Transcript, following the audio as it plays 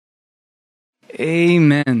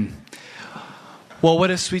Amen. Well, what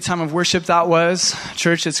a sweet time of worship that was.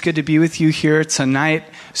 Church, it's good to be with you here tonight.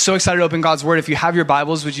 So excited to open God's Word. If you have your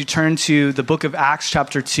Bibles, would you turn to the book of Acts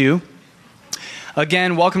chapter 2?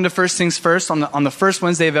 Again, welcome to First Things First. On the first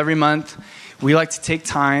Wednesday of every month, we like to take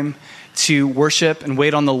time to worship and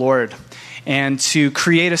wait on the Lord and to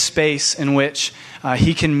create a space in which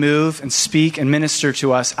He can move and speak and minister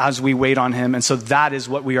to us as we wait on Him. And so that is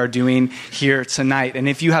what we are doing here tonight. And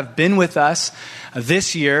if you have been with us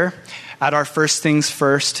this year at our First Things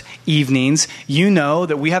First evenings, you know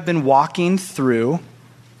that we have been walking through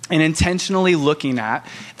and intentionally looking at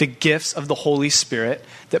the gifts of the Holy Spirit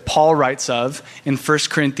that Paul writes of in 1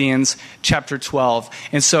 Corinthians chapter 12.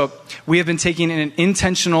 And so we have been taking an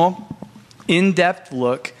intentional, in-depth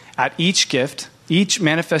look at each gift, each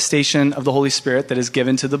manifestation of the Holy Spirit that is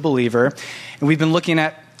given to the believer. And we've been looking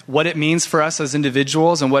at what it means for us as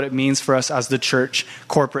individuals and what it means for us as the church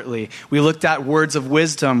corporately. We looked at words of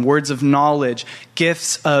wisdom, words of knowledge,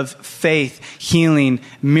 gifts of faith, healing,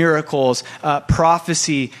 miracles,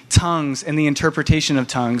 prophecy, tongues, and the interpretation of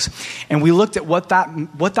tongues. And we looked at what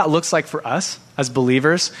that looks like for us as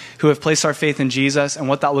believers who have placed our faith in Jesus and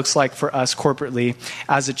what that looks like for us corporately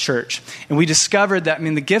as a church. And we discovered that,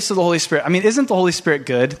 the gifts of the Holy Spirit, isn't the Holy Spirit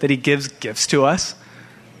good that He gives gifts to us?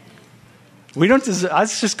 We don't deserve,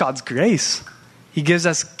 that's just God's grace. He gives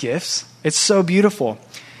us gifts. It's so beautiful.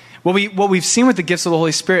 What we've seen with the gifts of the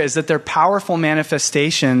Holy Spirit is that they're powerful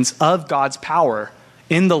manifestations of God's power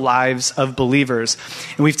in the lives of believers.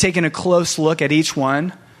 And we've taken a close look at each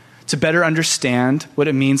one to better understand what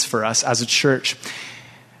it means for us as a church.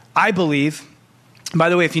 I believe, by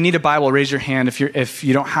the way, if you need a Bible, raise your hand. If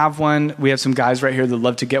you don't have one, we have some guys right here that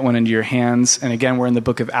love to get one into your hands. And again, we're in the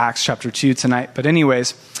book of Acts chapter 2 tonight. But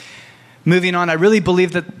anyways, moving on, I really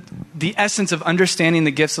believe that the essence of understanding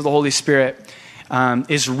the gifts of the Holy Spirit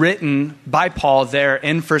is written by Paul there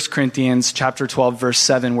in 1 Corinthians chapter 12, verse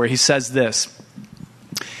 7, where he says this.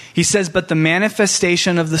 He says, "But the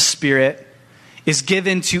manifestation of the Spirit is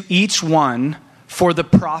given to each one for the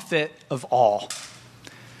profit of all."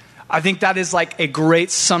 I think that is like a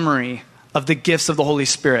great summary of the gifts of the Holy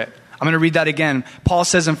Spirit. I'm going to read that again. Paul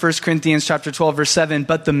says in 1 Corinthians chapter 12, verse 7,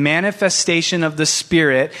 "But the manifestation of the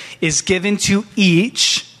Spirit is given to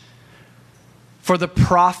each for the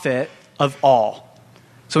profit of all."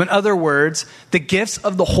 So in other words, the gifts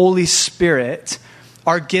of the Holy Spirit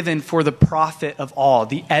are given for the profit of all,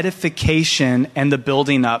 the edification and the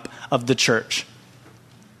building up of the church.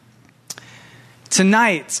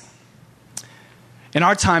 Tonight, in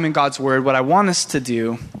our time in God's Word, what I want us to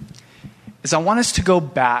do is I want us to go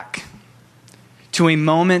back to a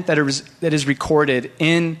moment that is recorded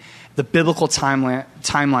in the biblical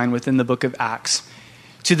timeline within the book of Acts,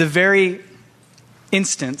 to the very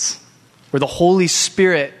instance where the Holy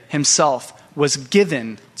Spirit Himself was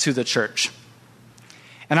given to the church.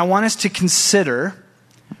 And I want us to consider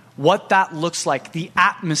what that looks like, the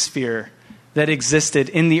atmosphere that existed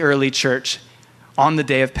in the early church on the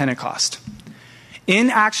day of Pentecost. In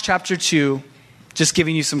Acts chapter 2, just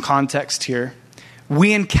giving you some context here,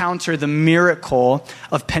 we encounter the miracle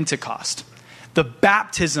of Pentecost, the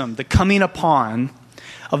baptism, the coming upon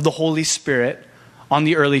of the Holy Spirit on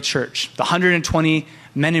the early church. The 120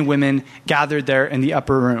 men and women gathered there in the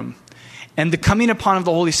upper room. And the coming upon of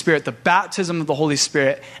the Holy Spirit, the baptism of the Holy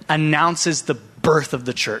Spirit, announces the birth of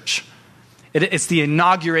the church. It's the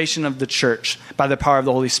inauguration of the church by the power of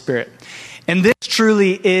the Holy Spirit. And this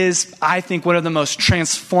truly is, I think, one of the most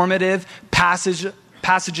transformative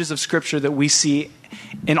passages of Scripture that we see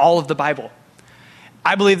in all of the Bible.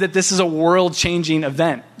 I believe that this is a world-changing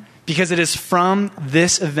event because it is from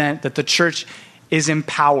this event that the church is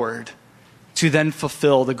empowered to then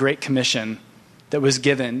fulfill the Great Commission that was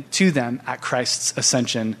given to them at Christ's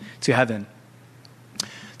ascension to heaven.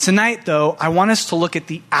 Tonight, though, I want us to look at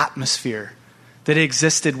the atmosphere that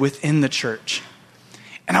existed within the church.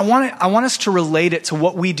 And I want us to relate it to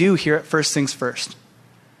what we do here at First Things First.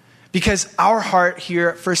 Because our heart here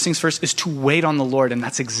at First Things First is to wait on the Lord, and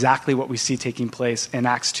that's exactly what we see taking place in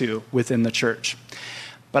Acts 2 within the church.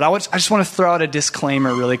 But I just want to throw out a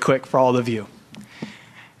disclaimer really quick for all of you.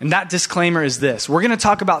 And that disclaimer is this. We're going to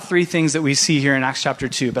talk about three things that we see here in Acts chapter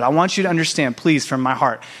 2, but I want you to understand, please, from my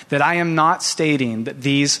heart, that I am not stating that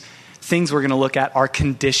these things we're going to look at are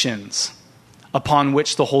conditions upon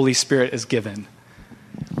which the Holy Spirit is given,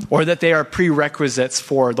 or that they are prerequisites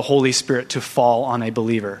for the Holy Spirit to fall on a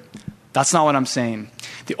believer. That's not what I'm saying.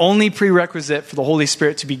 The only prerequisite for the Holy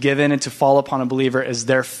Spirit to be given and to fall upon a believer is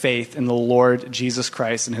their faith in the Lord Jesus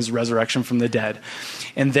Christ and His resurrection from the dead,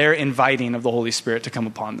 and their inviting of the Holy Spirit to come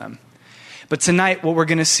upon them. But tonight, what we're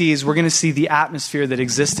going to see is we're going to see the atmosphere that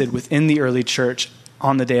existed within the early church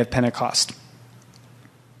on the day of Pentecost.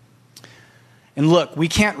 And look, we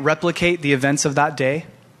can't replicate the events of that day.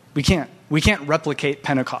 We can't replicate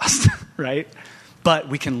Pentecost, right? But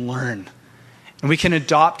we can learn. And we can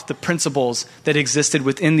adopt the principles that existed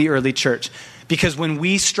within the early church. Because when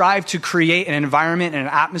we strive to create an environment and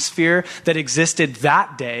an atmosphere that existed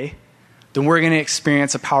that day, then we're going to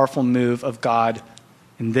experience a powerful move of God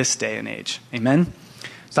in this day and age. Amen?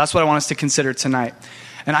 So that's what I want us to consider tonight.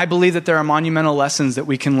 And I believe that there are monumental lessons that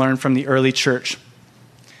we can learn from the early church.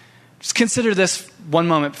 Just consider this one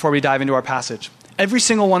moment before we dive into our passage. Every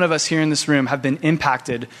single one of us here in this room have been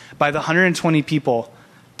impacted by the 120 people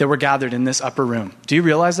that were gathered in this upper room. Do you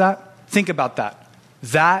realize that? Think about that.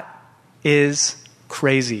 That is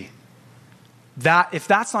crazy. If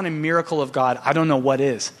that's not a miracle of God, I don't know what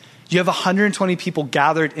is. You have 120 people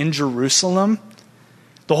gathered in Jerusalem.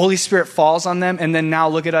 The Holy Spirit falls on them. And then now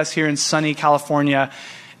look at us here in sunny California,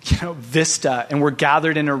 Vista. And we're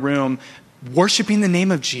gathered in a room worshiping the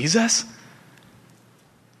name of Jesus.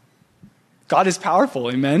 God is powerful,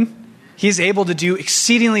 amen? He is able to do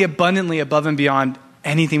exceedingly abundantly above and beyond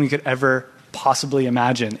anything we could ever possibly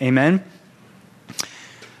imagine, amen?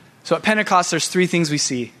 So at Pentecost, there's three things we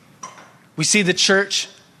see. We see the church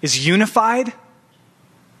is unified,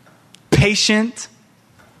 patient,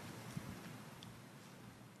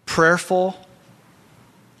 prayerful,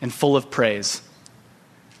 and full of praise.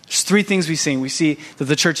 There's three things we see. We see that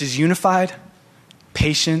the church is unified,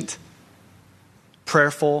 patient,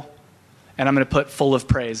 prayerful, and I'm going to put full of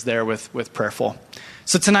praise there with prayerful.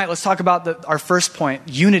 So tonight, let's talk about our first point,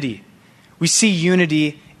 unity. We see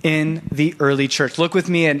unity in the early church. Look with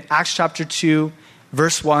me in Acts chapter 2,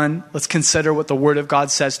 verse 1. Let's consider what the Word of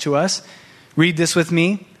God says to us. Read this with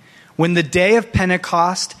me. When the day of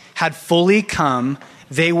Pentecost had fully come,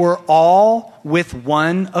 they were all with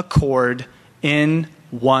one accord in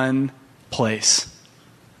one place.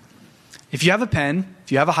 If you have a pen,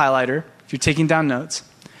 if you have a highlighter, if you're taking down notes,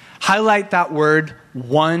 highlight that word,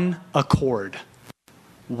 one accord.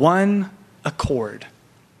 One accord.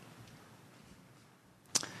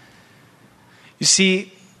 You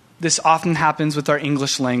see, this often happens with our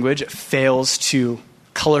English language. It fails to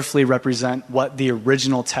colorfully represent what the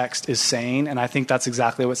original text is saying, and I think that's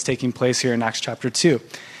exactly what's taking place here in Acts chapter 2.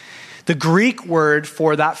 The Greek word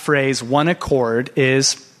for that phrase, one accord,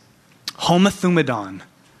 is homothumadon.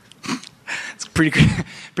 It's a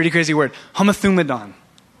pretty crazy word. Homothumadon.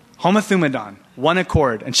 Homothumadon. One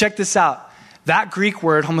accord. And check this out. That Greek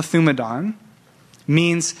word, homothumadon,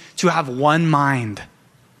 means to have one mind,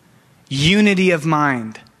 unity of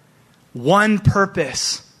mind, one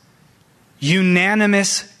purpose,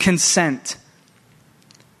 unanimous consent.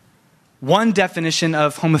 One definition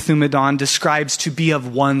of homothumadon describes to be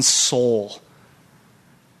of one soul.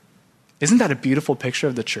 Isn't that a beautiful picture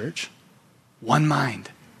of the church? One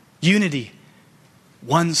mind, unity,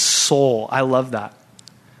 one soul. I love that.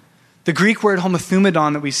 The Greek word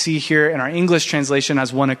homothumadon that we see here in our English translation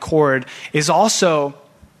as one accord is also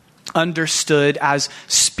understood as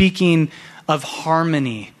speaking of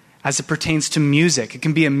harmony as it pertains to music. It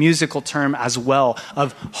can be a musical term as well,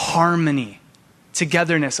 of harmony,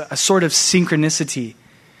 togetherness, a sort of synchronicity.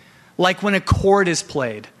 Like when a chord is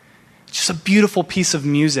played. It's just a beautiful piece of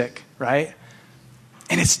music, right?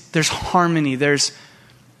 And there's harmony, there's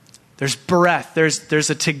breath, there's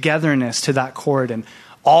a togetherness to that chord. And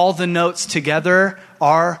all the notes together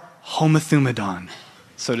are homothumadon,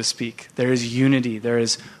 so to speak. There is unity, there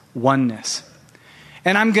is oneness.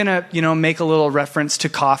 And I'm going to, make a little reference to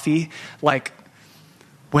coffee, like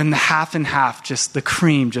when the half and half, just the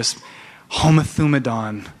cream, just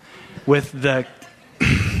homothumadon with the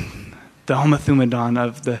homothumadon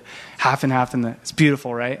of the half and half. It's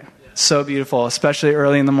beautiful, right? So beautiful, especially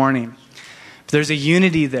early in the morning. But there's a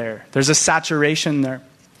unity there. There's a saturation there.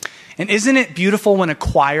 And isn't it beautiful when a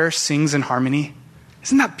choir sings in harmony?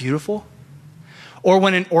 Isn't that beautiful? Or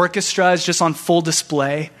when an orchestra is just on full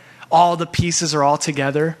display, all the pieces are all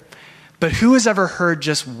together. But who has ever heard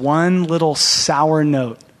just one little sour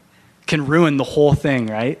note can ruin the whole thing,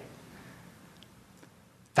 right?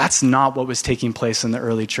 That's not what was taking place in the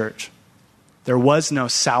early church. There was no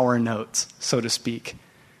sour notes, so to speak.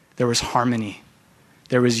 There was harmony.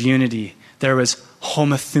 There was unity. There was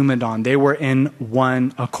homothumadon. They were in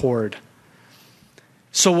one accord.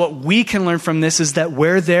 So what we can learn from this is that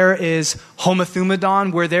where there is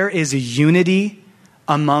homothumadon, where there is a unity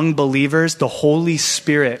among believers, the Holy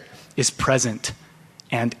Spirit is present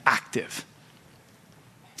and active.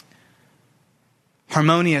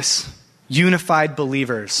 Harmonious, unified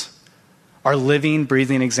believers are living,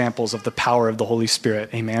 breathing examples of the power of the Holy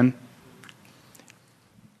Spirit. Amen?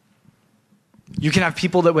 You can have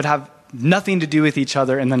people that would have nothing to do with each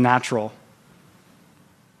other in the natural,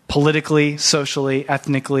 politically, socially,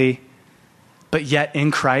 ethnically, but yet in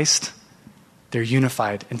Christ, they're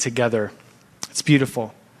unified and together. It's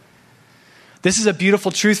beautiful. This is a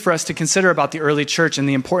beautiful truth for us to consider about the early church and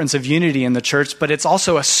the importance of unity in the church, but it's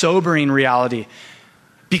also a sobering reality,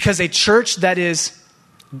 because a church that is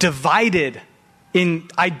divided in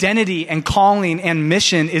identity and calling and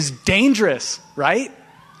mission is dangerous, right?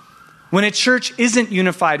 When a church isn't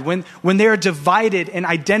unified, when they are divided in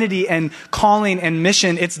identity and calling and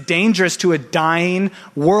mission, it's dangerous to a dying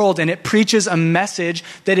world, and it preaches a message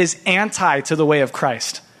that is anti to the way of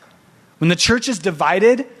Christ. When the church is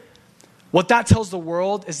divided, what that tells the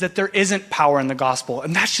world is that there isn't power in the gospel,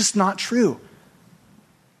 and that's just not true.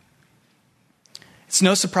 It's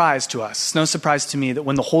no surprise to us, it's no surprise to me that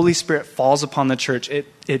when the Holy Spirit falls upon the church,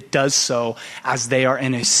 it does so as they are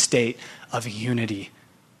in a state of unity.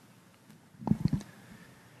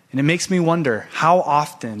 And it makes me wonder, how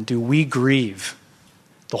often do we grieve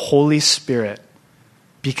the Holy Spirit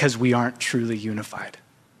because we aren't truly unified?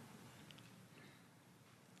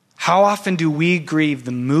 How often do we grieve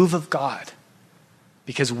the move of God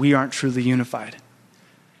because we aren't truly unified?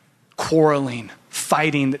 Quarreling,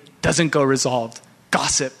 fighting that doesn't go resolved,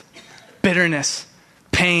 gossip, bitterness,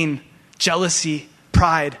 pain, jealousy,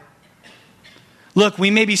 pride. Look,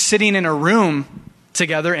 we may be sitting in a room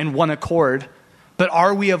together in one accord, but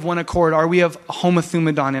are we of one accord? Are we of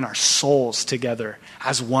homothumadon in our souls together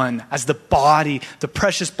as one, as the body, the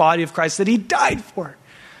precious body of Christ that he died for?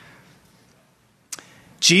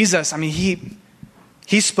 Jesus,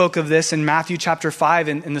 he spoke of this in Matthew chapter 5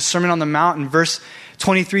 in the Sermon on the Mount in verse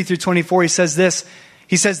 23 through 24. He says this,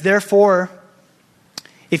 he says, therefore,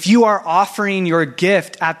 if you are offering your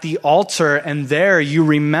gift at the altar and there you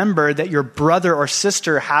remember that your brother or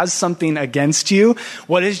sister has something against you,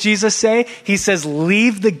 what does Jesus say? He says,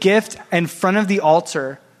 leave the gift in front of the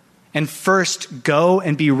altar and first go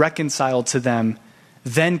and be reconciled to them.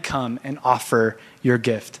 Then come and offer your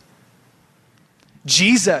gift.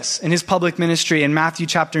 Jesus, in his public ministry in Matthew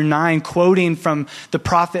chapter 9, quoting from the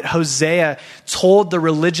prophet Hosea, told the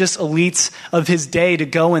religious elites of his day to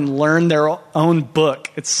go and learn their own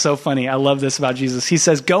book. It's so funny. I love this about Jesus. He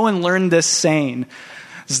says, go and learn this saying.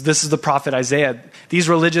 This is the prophet Isaiah. These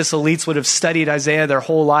religious elites would have studied Isaiah their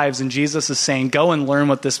whole lives, and Jesus is saying, go and learn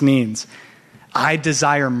what this means. I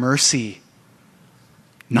desire mercy,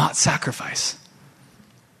 not sacrifice.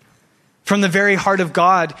 From the very heart of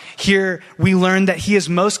God, here we learn that he is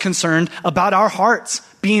most concerned about our hearts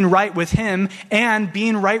being right with him and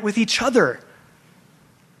being right with each other,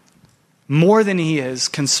 more than he is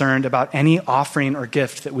concerned about any offering or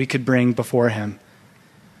gift that we could bring before him.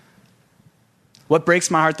 What breaks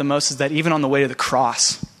my heart the most is that even on the way to the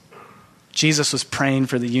cross, Jesus was praying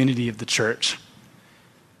for the unity of the church.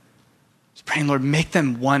 He's praying, Lord, make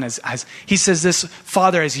them one as he says this,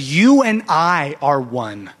 Father, as you and I are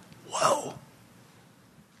one. Whoa.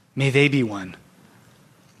 May they be one.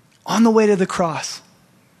 On the way to the cross,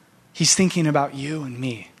 he's thinking about you and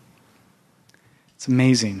me. It's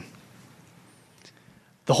amazing.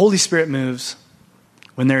 The Holy Spirit moves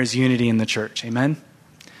when there is unity in the church. Amen?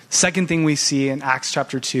 Second thing we see in Acts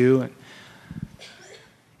chapter 2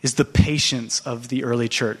 is the patience of the early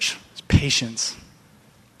church. It's patience.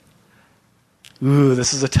 Ooh,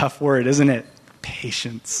 this is a tough word, isn't it?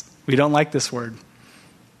 Patience. We don't like this word.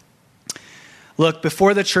 Look,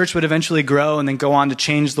 before the church would eventually grow and then go on to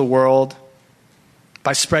change the world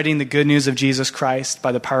by spreading the good news of Jesus Christ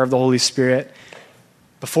by the power of the Holy Spirit,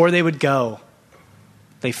 before they would go,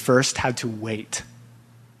 they first had to wait.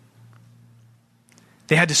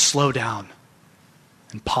 They had to slow down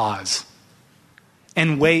and pause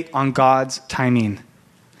and wait on God's timing.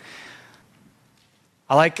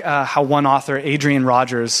 I like how one author, Adrian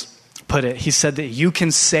Rogers, put it. He said that you can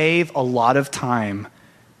save a lot of time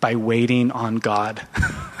by waiting on God.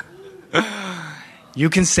 You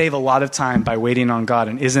can save a lot of time by waiting on God,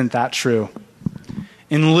 and isn't that true?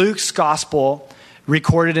 In Luke's gospel,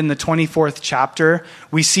 recorded in the 24th chapter,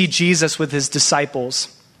 we see Jesus with his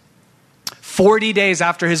disciples. 40 days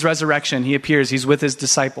after his resurrection, he appears. He's with his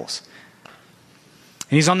disciples.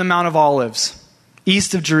 And he's on the Mount of Olives,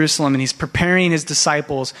 east of Jerusalem, and he's preparing his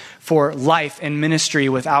disciples for life and ministry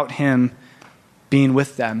without him being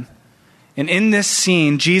with them. And in this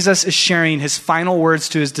scene, Jesus is sharing his final words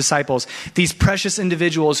to his disciples. These precious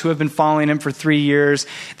individuals who have been following him for 3 years,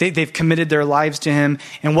 they've committed their lives to him.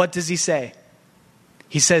 And what does he say?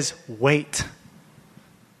 He says, wait.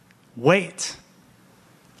 Wait.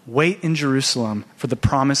 Wait in Jerusalem for the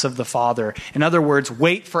promise of the Father. In other words,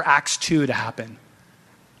 wait for Acts 2 to happen.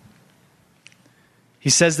 He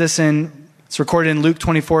says this in It's recorded in Luke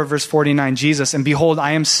 24, verse 49, Jesus, and behold,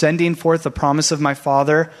 I am sending forth the promise of my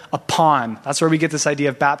Father upon. That's where we get this idea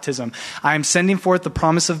of baptism. I am sending forth the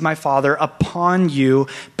promise of my Father upon you,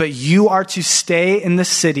 but you are to stay in the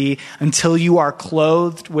city until you are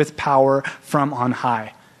clothed with power from on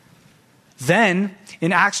high. Then,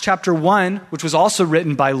 in Acts chapter 1, which was also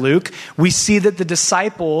written by Luke, we see that the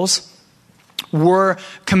disciples were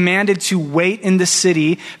commanded to wait in the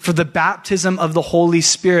city for the baptism of the Holy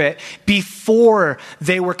Spirit before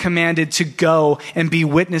they were commanded to go and be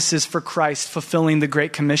witnesses for Christ, fulfilling the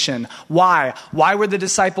Great Commission. Why? Why were the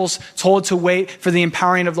disciples told to wait for the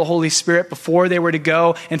empowering of the Holy Spirit before they were to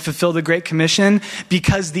go and fulfill the Great Commission?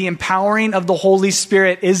 Because the empowering of the Holy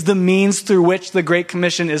Spirit is the means through which the Great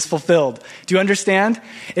Commission is fulfilled. Do you understand?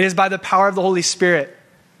 It is by the power of the Holy Spirit.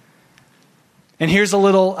 And here's a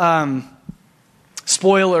little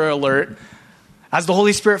spoiler alert. As the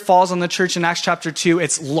Holy Spirit falls on the church in Acts chapter 2,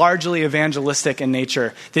 it's largely evangelistic in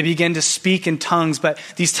nature. They begin to speak in tongues, but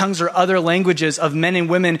these tongues are other languages of men and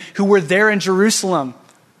women who were there in Jerusalem.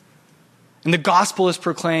 And the gospel is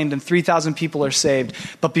proclaimed and 3,000 people are saved.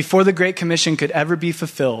 But before the Great Commission could ever be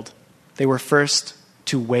fulfilled, they were first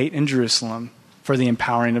to wait in Jerusalem for the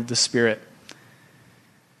empowering of the Spirit.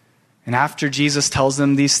 And after Jesus tells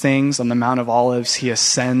them these things on the Mount of Olives, he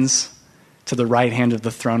ascends to the right hand of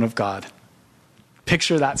the throne of God.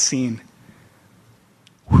 Picture that scene.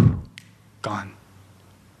 Whew, gone.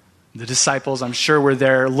 The disciples, I'm sure, were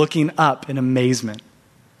there looking up in amazement.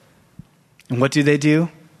 And what do?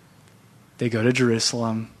 They go to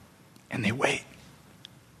Jerusalem and they wait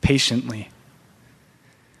patiently.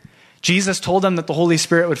 Jesus told them that the Holy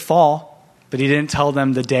Spirit would fall, but he didn't tell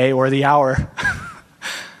them the day or the hour.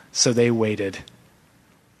 So they waited.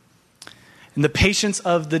 And the patience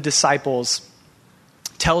of the disciples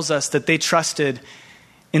tells us that they trusted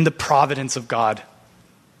in the providence of God.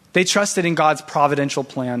 They trusted in God's providential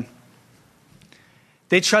plan.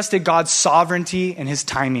 They trusted God's sovereignty and his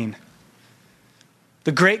timing.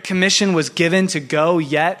 The Great Commission was given to go,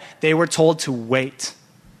 yet they were told to wait.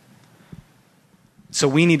 So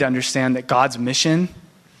we need to understand that God's mission,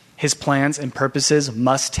 his plans and purposes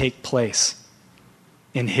must take place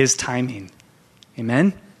in his timing.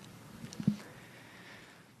 Amen?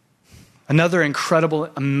 Another incredible,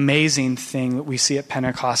 amazing thing that we see at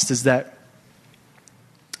Pentecost is that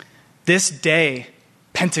this day,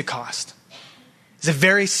 Pentecost, is a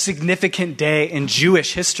very significant day in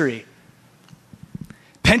Jewish history.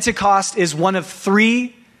 Pentecost is one of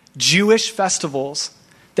 3 Jewish festivals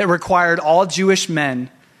that required all Jewish men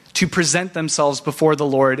to present themselves before the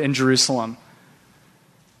Lord in Jerusalem.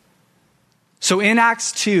 So in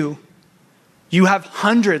Acts 2, you have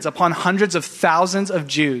hundreds upon hundreds of thousands of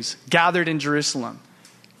Jews gathered in Jerusalem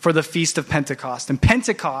for the Feast of Pentecost. And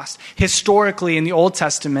Pentecost, historically in the Old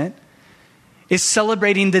Testament, is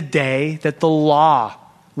celebrating the day that the law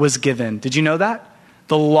was given. Did you know that?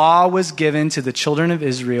 The law was given to the children of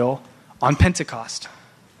Israel on Pentecost.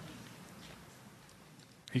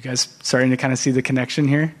 Are you guys starting to kind of see the connection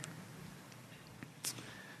here?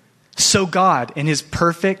 So God, in his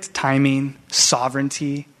perfect timing,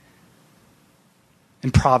 sovereignty,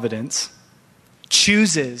 and providence,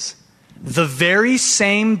 chooses the very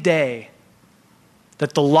same day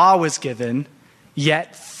that the law was given,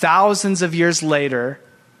 yet thousands of years later,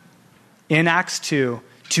 in Acts 2,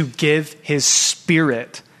 to give his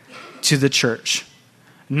Spirit to the church.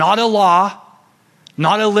 Not a law,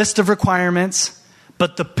 not a list of requirements,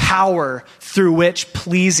 but the power through which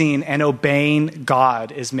pleasing and obeying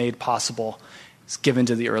God is made possible. It's given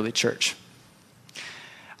to the early church.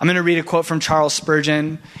 I'm going to read a quote from Charles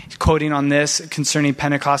Spurgeon, quoting on this concerning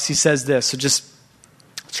Pentecost. He says this, so just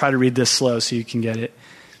try to read this slow so you can get it.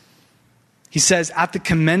 He says, at the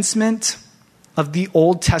commencement of the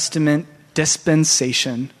Old Testament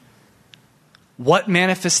dispensation, what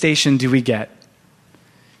manifestation do we get?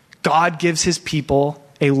 God gives his people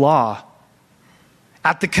a law.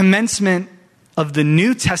 At the commencement of the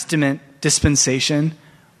New Testament dispensation,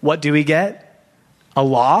 what do we get? A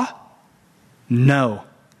law? No.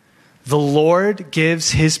 The Lord gives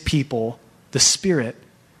his people the Spirit.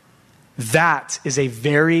 That is a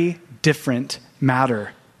very different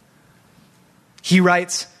matter. He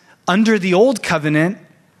writes, under the old covenant,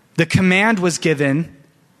 the command was given,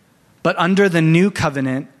 but under the new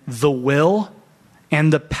covenant, the will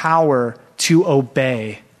and the power to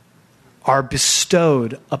obey are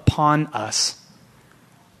bestowed upon us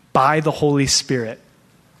by the Holy Spirit.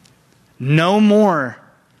 No more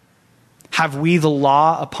have we the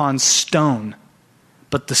law upon stone,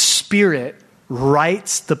 but the Spirit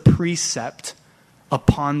writes the precept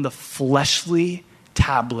upon the fleshly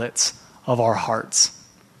tablets of our hearts.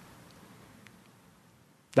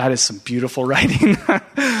 That is some beautiful writing.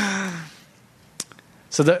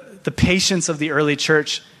 So the patience of the early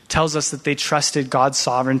church tells us that they trusted God's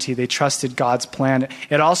sovereignty. They trusted God's plan.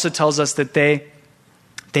 It also tells us that they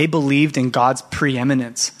believed in God's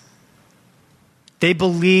preeminence. They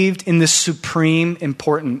believed in the supreme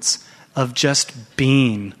importance of just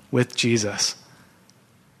being with Jesus.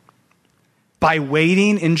 By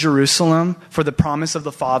waiting in Jerusalem for the promise of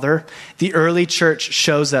the Father, the early church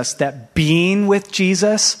shows us that being with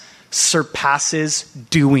Jesus surpasses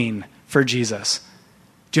doing for Jesus.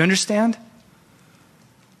 Do you understand?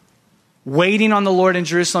 Waiting on the Lord in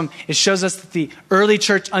Jerusalem, it shows us that the early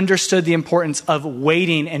church understood the importance of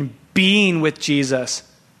waiting and being with Jesus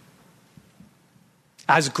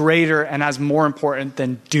as greater and as more important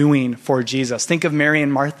than doing for Jesus. Think of Mary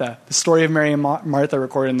and Martha, the story of Mary and Martha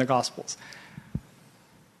recorded in the Gospels.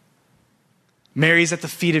 Mary's at the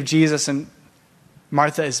feet of Jesus and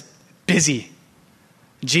Martha is busy.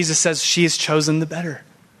 Jesus says she has chosen the better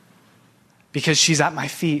because she's at my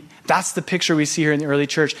feet. That's the picture we see here in the early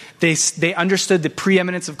church. They understood the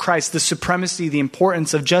preeminence of Christ, the supremacy, the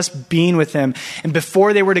importance of just being with him. And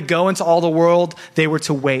before they were to go into all the world, they were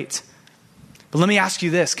to wait. But let me ask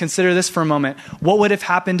you this. Consider this for a moment. What would have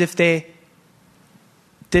happened if they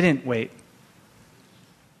didn't wait?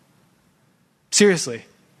 Seriously.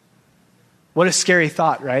 What a scary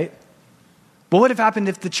thought, right? What would have happened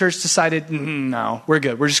if the church decided, no, we're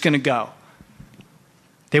good. We're just going to go.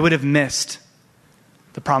 They would have missed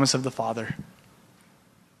the promise of the Father.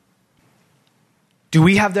 Do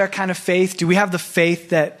we have that kind of faith? Do we have the faith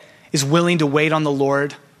that is willing to wait on the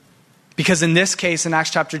Lord? Because in this case, in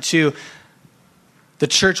Acts chapter 2, the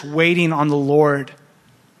church waiting on the Lord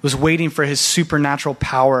was waiting for his supernatural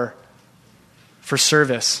power for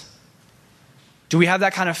service. Do we have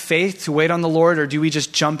that kind of faith to wait on the Lord, or do we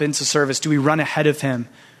just jump into service? Do we run ahead of him?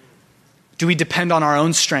 Do we depend on our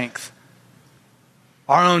own strength,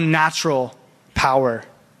 our own natural power?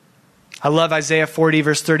 I love Isaiah 40,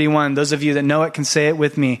 verse 31. Those of you that know it can say it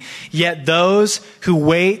with me. Yet those who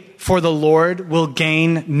wait for the Lord will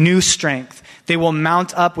gain new strength. They will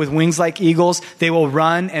mount up with wings like eagles. They will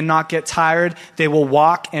run and not get tired. They will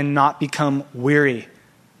walk and not become weary.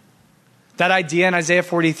 That idea in Isaiah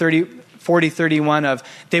 40:31 of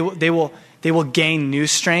they will gain new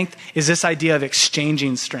strength is this idea of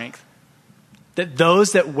exchanging strength. That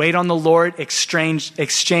those that wait on the Lord exchange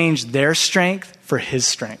their strength for his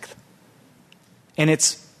strength. And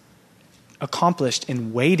it's accomplished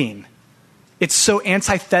in waiting. It's so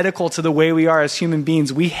antithetical to the way we are as human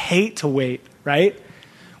beings. We hate to wait, right?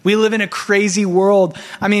 We live in a crazy world.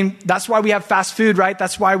 I mean, that's why we have fast food, right?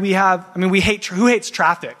 That's why we hate, who hates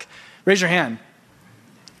traffic? Raise your hand.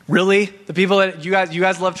 Really? The people that, you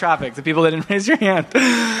guys love traffic. The people that didn't raise your hand.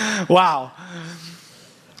 Wow.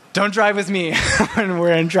 Don't drive with me when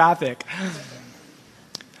we're in traffic.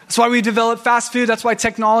 That's why we develop fast food. That's why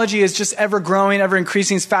technology is just ever growing, ever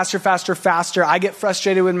increasing. It's faster, faster, faster. I get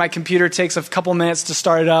frustrated when my computer takes a couple minutes to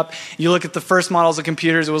start it up. You look at the first models of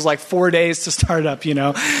computers, it was like 4 days to start up, you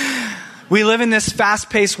know. We live in this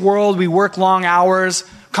fast-paced world. We work long hours,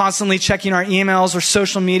 constantly checking our emails or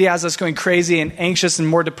social media has us going crazy and anxious and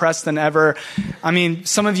more depressed than ever. I mean,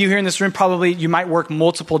 some of you here in this room probably, you might work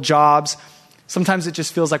multiple jobs. Sometimes it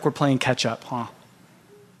just feels like we're playing catch up, huh?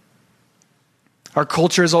 Our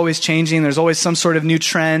culture is always changing. There's always some sort of new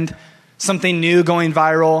trend, something new going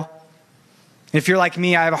viral. If you're like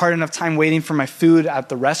me, I have a hard enough time waiting for my food at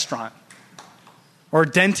the restaurant. Or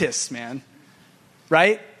dentists, man.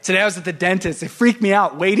 Right? Today I was at the dentist. They freaked me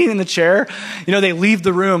out, waiting in the chair. You know, they leave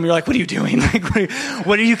the room. You're like, what are you doing? Like,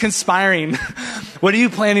 what are you conspiring? What are you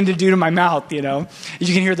planning to do to my mouth? You know,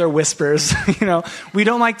 you can hear their whispers. You know, we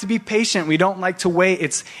don't like to be patient. We don't like to wait.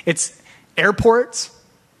 It's airports,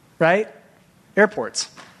 right? Airports.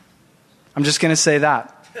 I'm just going to say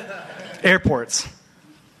that. Airports.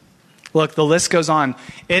 Look, the list goes on.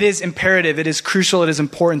 It is imperative, it is crucial, it is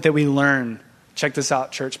important that we learn. Check this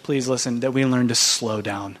out, church. Please listen, that we learn to slow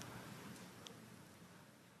down.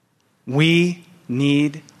 We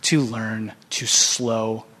need to learn to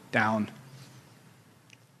slow down.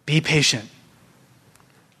 Be patient.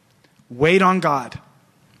 Wait on God.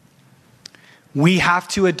 We have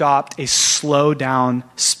to adopt a slow down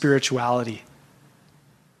spirituality.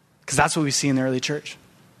 Because that's what we see in the early church.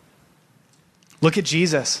 Look at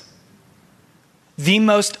Jesus. The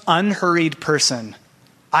most unhurried person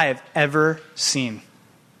I have ever seen.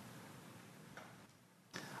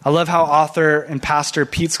 I love how author and pastor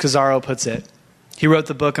Pete Scazzaro puts it. He wrote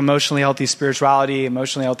the book Emotionally Healthy Spirituality,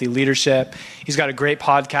 Emotionally Healthy Leadership. He's got a great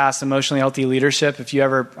podcast, Emotionally Healthy Leadership. If you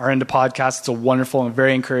ever are into podcasts, it's a wonderful and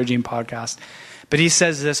very encouraging podcast. But he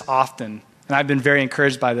says this often. and I've been very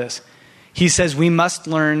encouraged by this. He says we must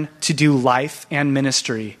learn to do life and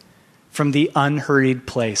ministry from the unhurried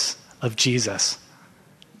place of Jesus.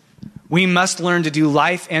 We must learn to do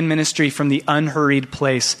life and ministry from the unhurried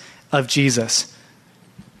place of Jesus.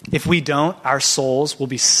 If we don't, our souls will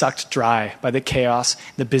be sucked dry by the chaos,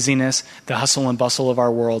 the busyness, the hustle and bustle of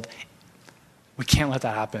our world. We can't let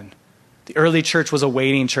that happen. The early church was a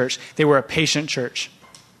waiting church. They were a patient church.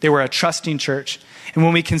 They were a trusting church. And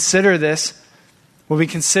when we consider this, when we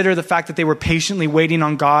consider the fact that they were patiently waiting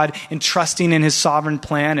on God and trusting in his sovereign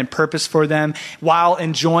plan and purpose for them while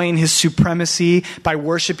enjoying his supremacy by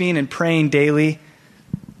worshiping and praying daily,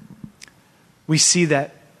 we see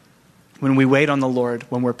that when we wait on the Lord,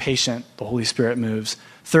 when we're patient, the Holy Spirit moves.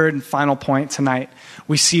 Third and final point tonight,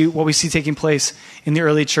 what we see taking place in the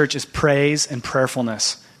early church is praise and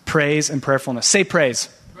prayerfulness. Praise and prayerfulness. Say praise.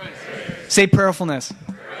 Praise. Say prayerfulness.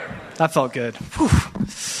 That felt good. Whew.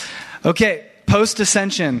 Okay.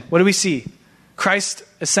 Post-ascension, what do we see? Christ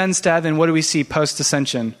ascends to heaven. What do we see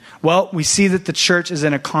post-ascension? Well, we see that the church is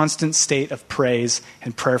in a constant state of praise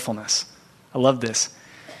and prayerfulness. I love this.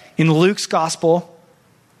 In Luke's gospel,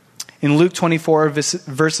 in Luke 24,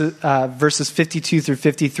 verses 52 through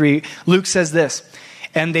 53, Luke says this,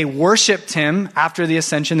 and they worshiped him after the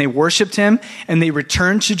ascension. They worshiped him and they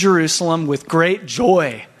returned to Jerusalem with great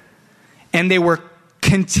joy. And they were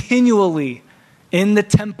continually in the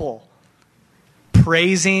temple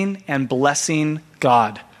praising and blessing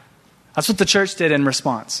God. That's what the church did in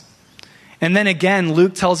response. And then again,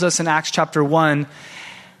 Luke tells us in Acts chapter 1,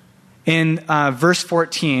 in verse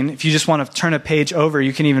 14, if you just want to turn a page over,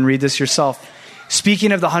 you can even read this yourself.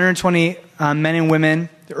 Speaking of the 120 men and women,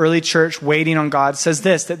 the early church waiting on God, says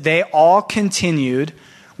this, that they all continued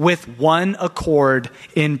with one accord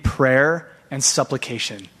in prayer and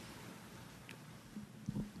supplication.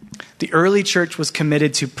 The early church was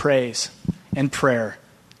committed to praise and prayer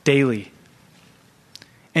daily.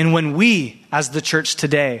 And when we, as the church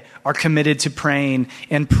today, are committed to praying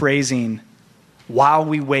and praising while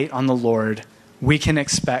we wait on the Lord, we can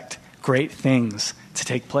expect great things to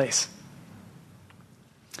take place.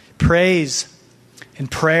 Praise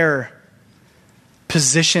and prayer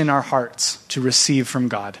position our hearts to receive from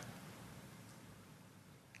God.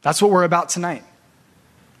 That's what we're about tonight.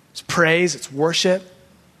 It's praise, it's worship,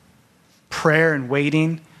 prayer and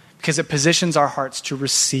waiting, because it positions our hearts to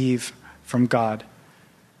receive from God.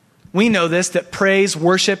 We know this, that praise,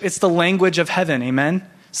 worship, it's the language of heaven, amen?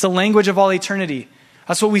 It's the language of all eternity.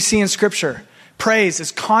 That's what we see in Scripture. Praise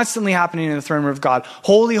is constantly happening in the throne room of God.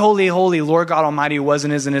 Holy, holy, holy, Lord God Almighty, who was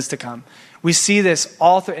and is to come. We see this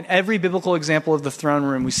all through, in every biblical example of the throne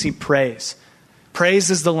room, we see praise.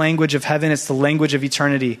 Praise is the language of heaven. It's the language of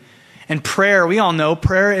eternity. And prayer, we all know,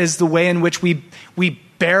 prayer is the way in which we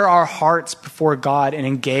bear our hearts before God and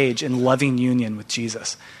engage in loving union with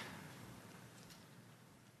Jesus.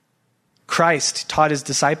 Christ taught his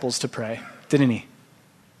disciples to pray, didn't he?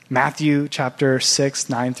 Matthew chapter 6,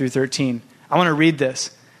 9 through 13. I want to read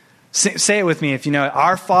this. Say it with me if you know it.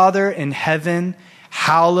 Our Father in heaven,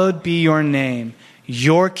 hallowed be your name.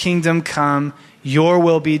 Your kingdom come, your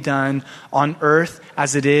will be done on earth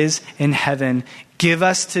as it is in heaven. Give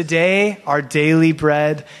us today our daily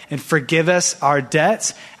bread, and forgive us our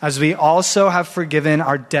debts as we also have forgiven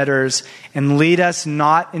our debtors. And lead us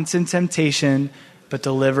not into temptation, but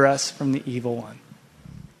deliver us from the evil one.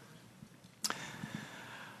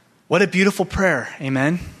 What a beautiful prayer,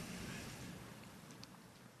 amen?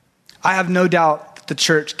 I have no doubt that the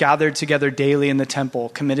church gathered together daily in the temple,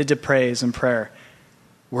 committed to praise and prayer,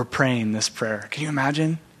 we're praying this prayer. Can you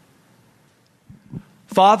imagine?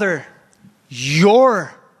 Father,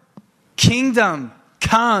 your kingdom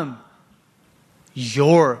come,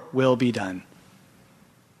 your will be done.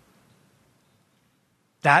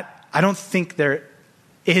 That, I don't think there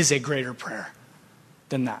is a greater prayer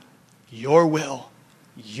than that. Your will,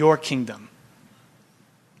 your kingdom.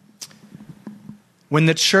 When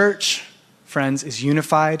the church, friends, is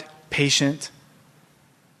unified, patient,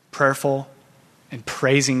 prayerful, and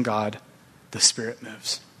praising God, the Spirit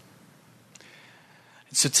moves.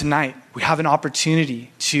 And so tonight, we have an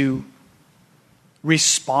opportunity to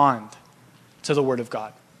respond to the Word of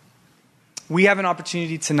God. We have an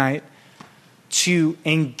opportunity tonight to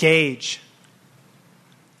engage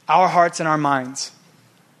our hearts and our minds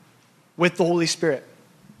with the Holy Spirit.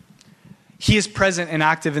 He is present and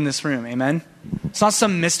active in this room, amen? It's not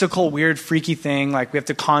some mystical, weird, freaky thing like we have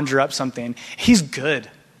to conjure up something. He's good.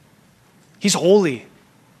 He's holy.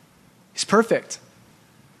 He's perfect.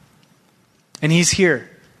 And he's here,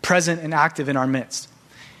 present and active in our midst.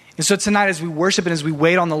 And so tonight, as we worship and as we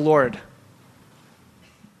wait on the Lord,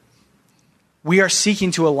 we are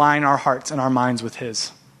seeking to align our hearts and our minds with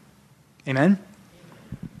his. Amen?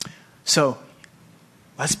 So,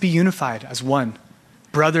 let's be unified as one,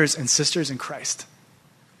 brothers and sisters in Christ.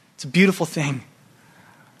 It's a beautiful thing.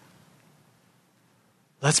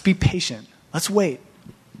 Let's be patient. Let's wait.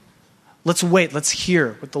 Let's wait. Let's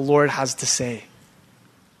hear what the Lord has to say.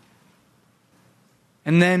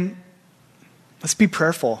 And then, let's be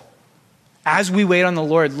prayerful. As we wait on the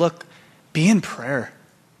Lord, look, be in prayer.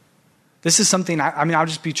 This is something, I'll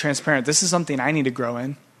just be transparent. This is something I need to grow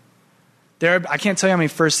in. I can't tell you how many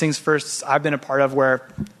first things first I've been a part of where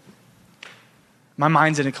my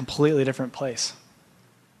mind's in a completely different place.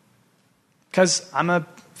 Because I'm a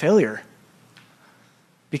failure.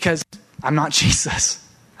 Because I'm not Jesus.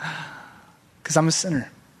 Because I'm a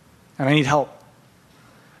sinner. And I need help.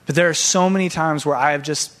 But there are so many times where I have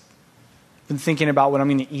just been thinking about what I'm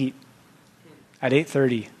going to eat at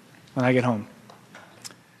 8:30 when I get home.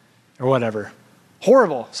 Or whatever.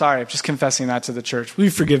 Horrible. Sorry, I'm just confessing that to the church. Will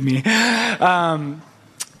you forgive me? But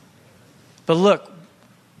look,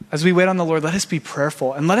 as we wait on the Lord, let us be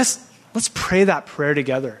prayerful. And let's pray that prayer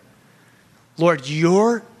together. Lord,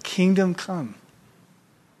 your kingdom come.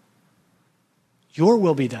 Your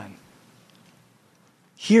will be done.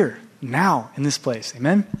 Here, now, in this place.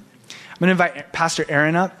 Amen? I'm going to invite Pastor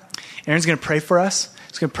Aaron up. Aaron's going to pray for us.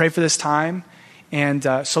 He's going to pray for this time. And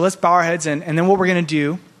so let's bow our heads. And then what we're going to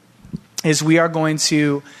do is we are going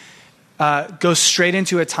to go straight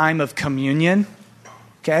into a time of communion.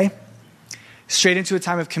 Okay? Straight into a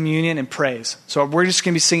time of communion and praise. So we're just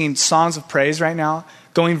going to be singing songs of praise right now,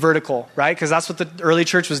 going vertical, right? Because that's what the early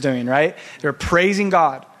church was doing, right? They're praising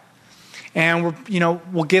God. And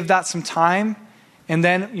we'll give that some time. And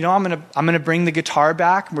then, I'm going to bring the guitar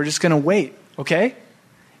back. And we're just going to wait, okay?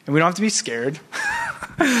 And we don't have to be scared.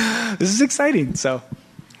 This is exciting, so.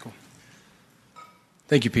 Cool.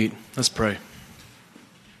 Thank you, Pete. Let's pray.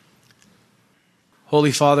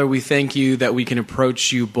 Holy Father, we thank you that we can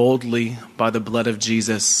approach you boldly by the blood of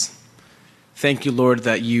Jesus. Thank you, Lord,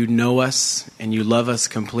 that you know us and you love us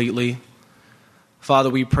completely. Father,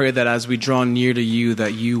 we pray that as we draw near to you,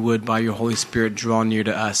 that you would, by your Holy Spirit, draw near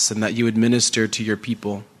to us and that you would minister to your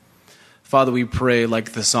people. Father, we pray,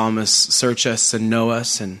 like the psalmist, search us and know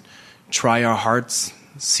us and try our hearts,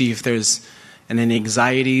 see if there's any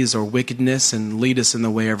anxieties or wickedness, and lead us in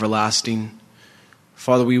the way everlasting.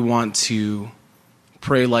 Father, we want to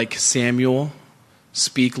pray like Samuel.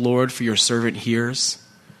 Speak, Lord, for your servant hears.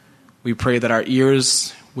 We pray that our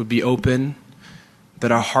ears would be open,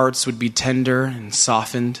 that our hearts would be tender and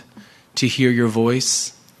softened to hear your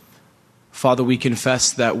voice. Father, we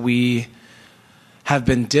confess that we have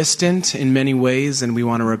been distant in many ways, and we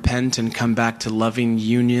want to repent and come back to loving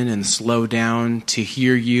union and slow down to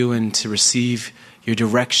hear you and to receive your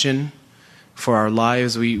direction for our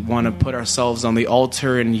lives. We want to put ourselves on the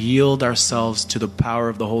altar and yield ourselves to the power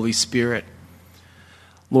of the Holy Spirit.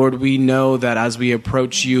 Lord, we know that as we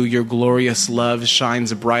approach you, your glorious love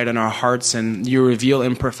shines bright in our hearts, and you reveal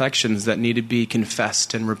imperfections that need to be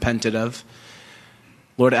confessed and repented of.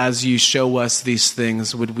 Lord, as you show us these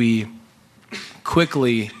things, would we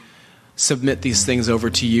quickly submit these things over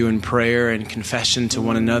to you in prayer and confession to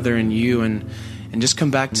one another and you, and just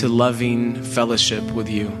come back to loving fellowship with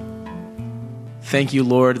you. Thank you,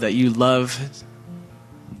 Lord, that you love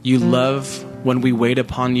when we wait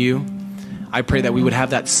upon you. I pray that we would have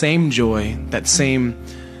that same joy, that same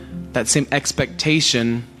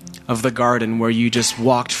expectation of the garden where you just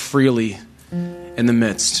walked freely in the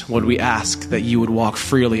midst. Lord, we ask that you would walk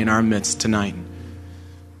freely in our midst tonight.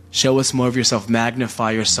 Show us more of yourself,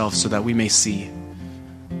 magnify yourself so that we may see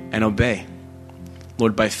and obey.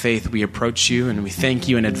 Lord, by faith we approach you and we thank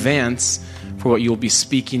you in advance for what you will be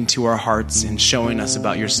speaking to our hearts and showing us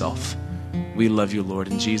about yourself. We love you, Lord.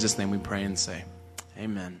 In Jesus' name we pray and say,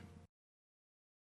 amen.